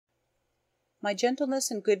My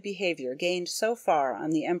gentleness and good behavior gained so far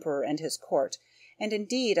on the Emperor and his court, and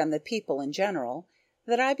indeed on the people in general,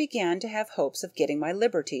 that I began to have hopes of getting my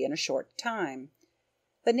liberty in a short time.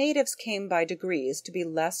 The natives came by degrees to be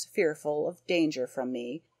less fearful of danger from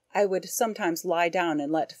me. I would sometimes lie down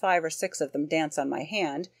and let 5 or 6 of them dance on my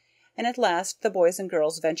hand, and at last the boys and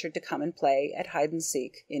girls ventured to come and play at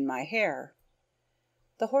hide-and-seek in my hair.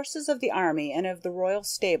 The horses of the army and of the royal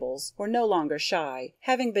stables were no longer shy,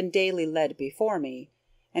 having been daily led before me,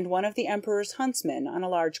 and one of the Emperor's huntsmen, on a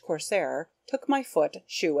large corsair, took my foot,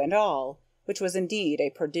 shoe and all, which was indeed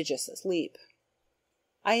a prodigious leap.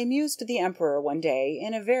 I amused the Emperor one day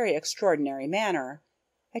in a very extraordinary manner.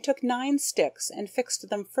 I took 9 sticks and fixed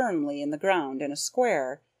them firmly in the ground in a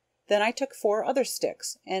square. Then I took 4 other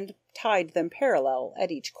sticks and tied them parallel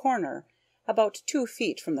at each corner, about 2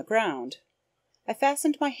 feet from the ground. I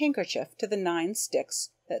fastened my handkerchief to the 9 sticks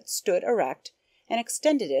that stood erect, and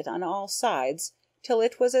extended it on all sides till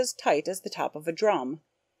it was as tight as the top of a drum,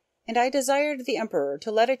 and I desired the Emperor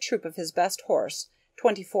to let a troop of his best horse,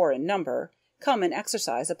 24 in number, come and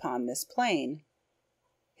exercise upon this plain.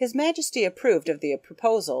 His Majesty approved of the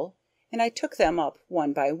proposal, and I took them up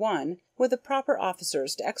one by one, with the proper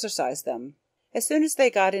officers to exercise them. As soon as they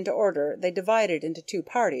got into order they divided into 2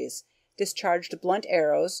 parties, discharged blunt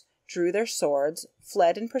arrows, drew their swords,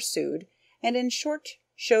 fled and pursued, and in short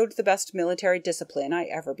showed the best military discipline I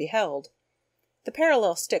ever beheld. The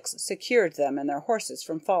parallel sticks secured them and their horses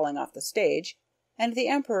from falling off the stage, and the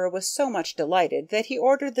Emperor was so much delighted that he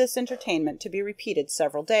ordered this entertainment to be repeated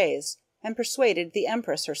several days, and persuaded the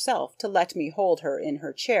Empress herself to let me hold her in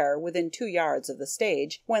her chair within 2 yards of the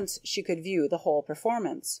stage, whence she could view the whole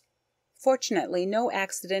performance. Fortunately no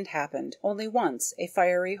accident happened, only once a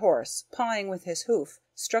fiery horse, pawing with his hoof,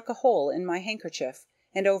 struck a hole in my handkerchief,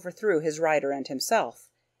 and overthrew his rider and himself.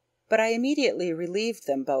 But I immediately relieved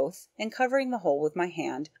them both, and covering the hole with my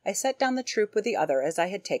hand, I set down the troop with the other as I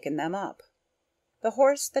had taken them up. The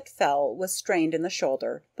horse that fell was strained in the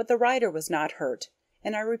shoulder, but the rider was not hurt,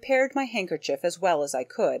 and I repaired my handkerchief as well as I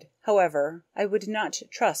could. However, I would not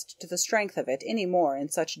trust to the strength of it any more in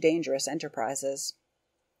such dangerous enterprises.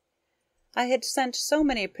 I had sent so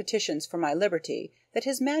many petitions for my liberty that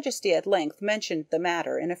his Majesty at length mentioned the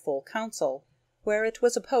matter in a full council, where it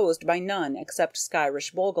was opposed by none except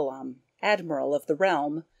Skyrish Bolgolam, Admiral of the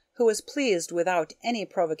realm, who was pleased without any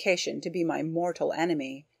provocation to be my mortal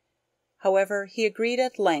enemy. However, he agreed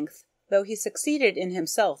at length, though he succeeded in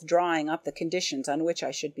himself drawing up the conditions on which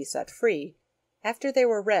I should be set free. After they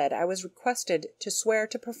were read, I was requested to swear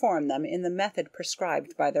to perform them in the method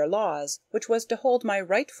prescribed by their laws, which was to hold my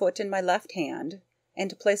right foot in my left hand, and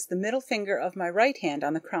to place the middle finger of my right hand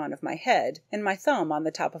on the crown of my head, and my thumb on the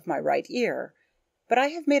top of my right ear. But I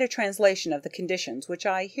have made a translation of the conditions, which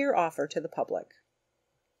I here offer to the public.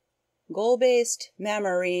 Golbast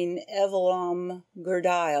Mamarin Evelam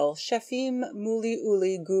Gurdile Shefim Muli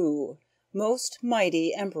Uli Gu, most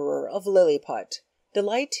mighty Emperor of Lilliput,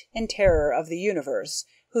 delight and terror of the universe,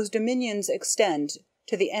 whose dominions extend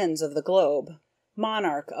to the ends of the globe,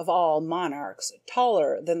 monarch of all monarchs,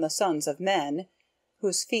 taller than the sons of men,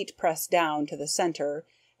 whose feet press down to the centre,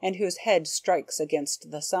 and whose head strikes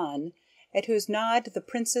against the sun, at whose nod the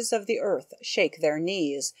princes of the earth shake their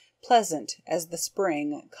knees, pleasant as the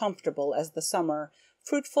spring, comfortable as the summer,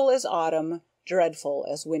 fruitful as autumn, dreadful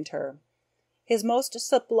as winter. His most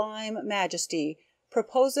sublime Majesty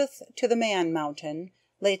proposeth to the Man Mountain,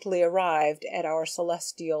 lately arrived at our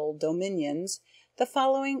celestial dominions, the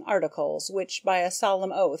following articles, which by a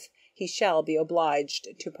solemn oath he shall be obliged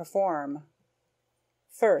to perform.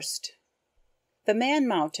 First, the Man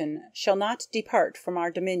Mountain shall not depart from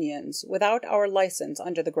our dominions without our license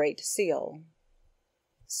under the Great Seal.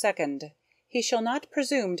 Second, he shall not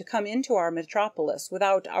presume to come into our metropolis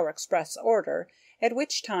without our express order, at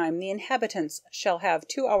which time the inhabitants shall have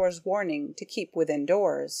 2 hours' warning to keep within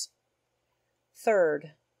doors.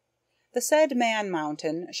 Third, the said Man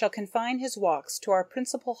Mountain shall confine his walks to our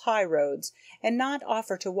principal high roads, and not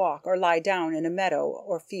offer to walk or lie down in a meadow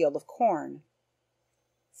or field of corn.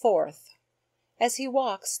 Fourth, as he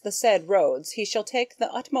walks the said roads, he shall take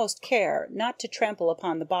the utmost care not to trample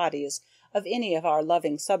upon the bodies of any of our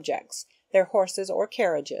loving subjects, their horses or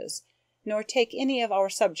carriages, nor take any of our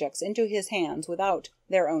subjects into his hands without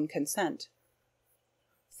their own consent.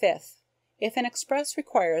 Fifth, if an express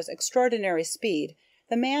requires extraordinary speed,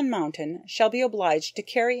 the Man Mountain shall be obliged to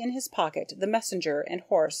carry in his pocket the messenger and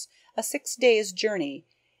horse a 6 days' journey,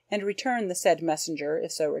 and return the said messenger,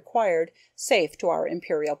 if so required, safe to our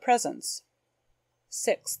imperial presence.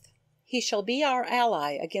 Sixth, he shall be our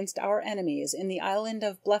ally against our enemies in the island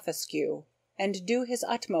of Blefuscu, and do his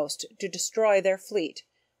utmost to destroy their fleet,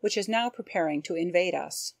 which is now preparing to invade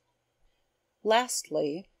us.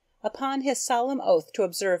 Lastly, upon his solemn oath to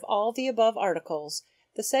observe all the above articles,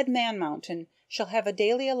 the said Man-Mountain shall have a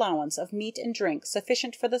daily allowance of meat and drink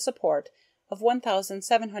sufficient for the support of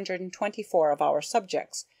 1,724 of our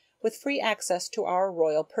subjects, with free access to our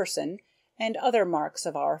royal person, and other marks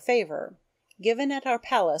of our favor, given at our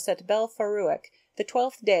palace at Belfaruic, the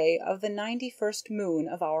 12th day of the 91st moon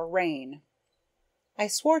of our reign. I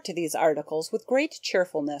swore to these articles with great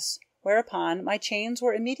cheerfulness, whereupon my chains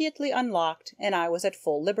were immediately unlocked, and I was at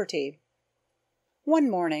full liberty. One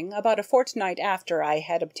morning, about a fortnight after I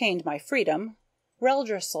had obtained my freedom,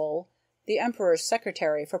 Reldresal, the Emperor's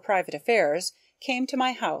secretary for private affairs, came to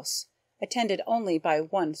my house, attended only by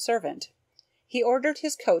one servant. He ordered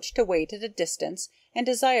his coach to wait at a distance, and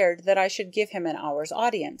desired that I should give him an hour's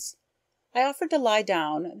audience. I offered to lie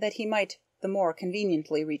down, that he might the more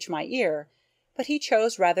conveniently reach my ear, but he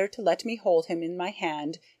chose rather to let me hold him in my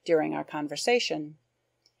hand during our conversation.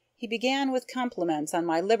 He began with compliments on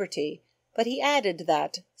my liberty, but he added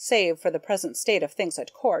that, save for the present state of things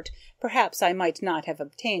at court, perhaps I might not have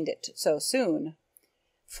obtained it so soon.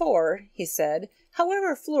 "For," he said,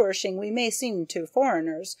 "however flourishing we may seem to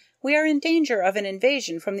foreigners, we are in danger of an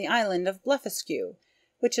invasion from the island of Blefuscu,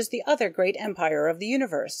 which is the other great empire of the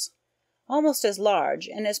universe, almost as large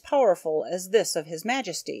and as powerful as this of his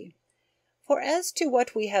Majesty. For as to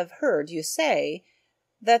what we have heard you say,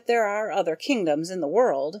 that there are other kingdoms in the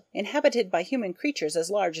world, inhabited by human creatures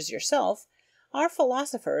as large as yourself, our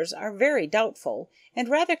philosophers are very doubtful, and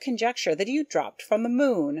rather conjecture that you dropped from the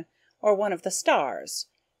moon, or one of the stars.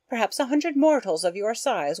 Perhaps 100 mortals of your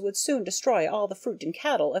size would soon destroy all the fruit and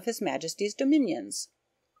cattle of his Majesty's dominions.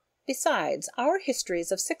 Besides, our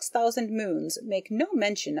histories of 6,000 moons make no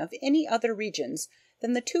mention of any other regions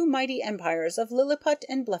than the two mighty empires of Lilliput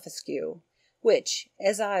and Blefuscu, which,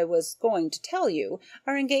 as I was going to tell you,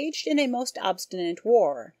 are engaged in a most obstinate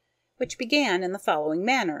war, which began in the following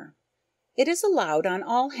manner. It is allowed on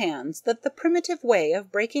all hands that the primitive way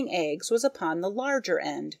of breaking eggs was upon the larger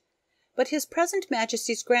end, but his present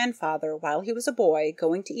Majesty's grandfather, while he was a boy,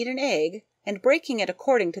 going to eat an egg, and breaking it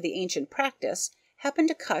according to the ancient practice, happened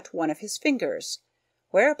to cut one of his fingers,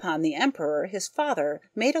 whereupon the Emperor, his father,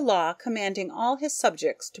 made a law commanding all his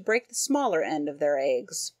subjects to break the smaller end of their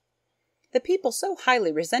eggs. The people so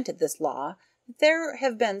highly resented this law that there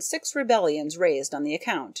have been 6 rebellions raised on the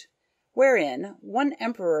account, wherein one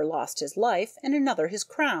emperor lost his life and another his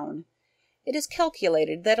crown. It is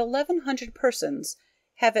calculated that 1,100 persons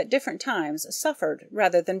have at different times suffered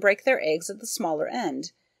rather than break their eggs at the smaller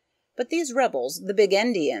end. But these rebels, the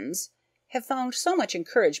Bigendians, have found so much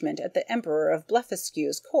encouragement at the Emperor of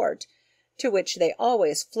Blefuscu's court, to which they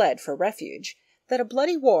always fled for refuge, that a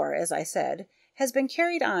bloody war, as I said, has been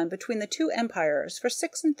carried on between the two empires for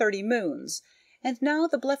 36 moons, and now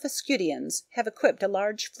the Blefuscudians have equipped a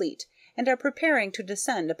large fleet, and are preparing to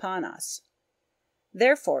descend upon us.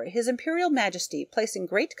 Therefore, his Imperial Majesty, placing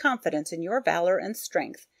great confidence in your valor and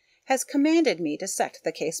strength, has commanded me to set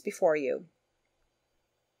the case before you."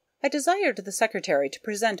 I desired the secretary to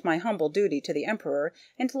present my humble duty to the Emperor,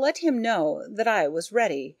 and to let him know that I was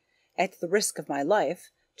ready, at the risk of my life,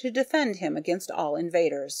 to defend him against all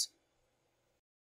invaders.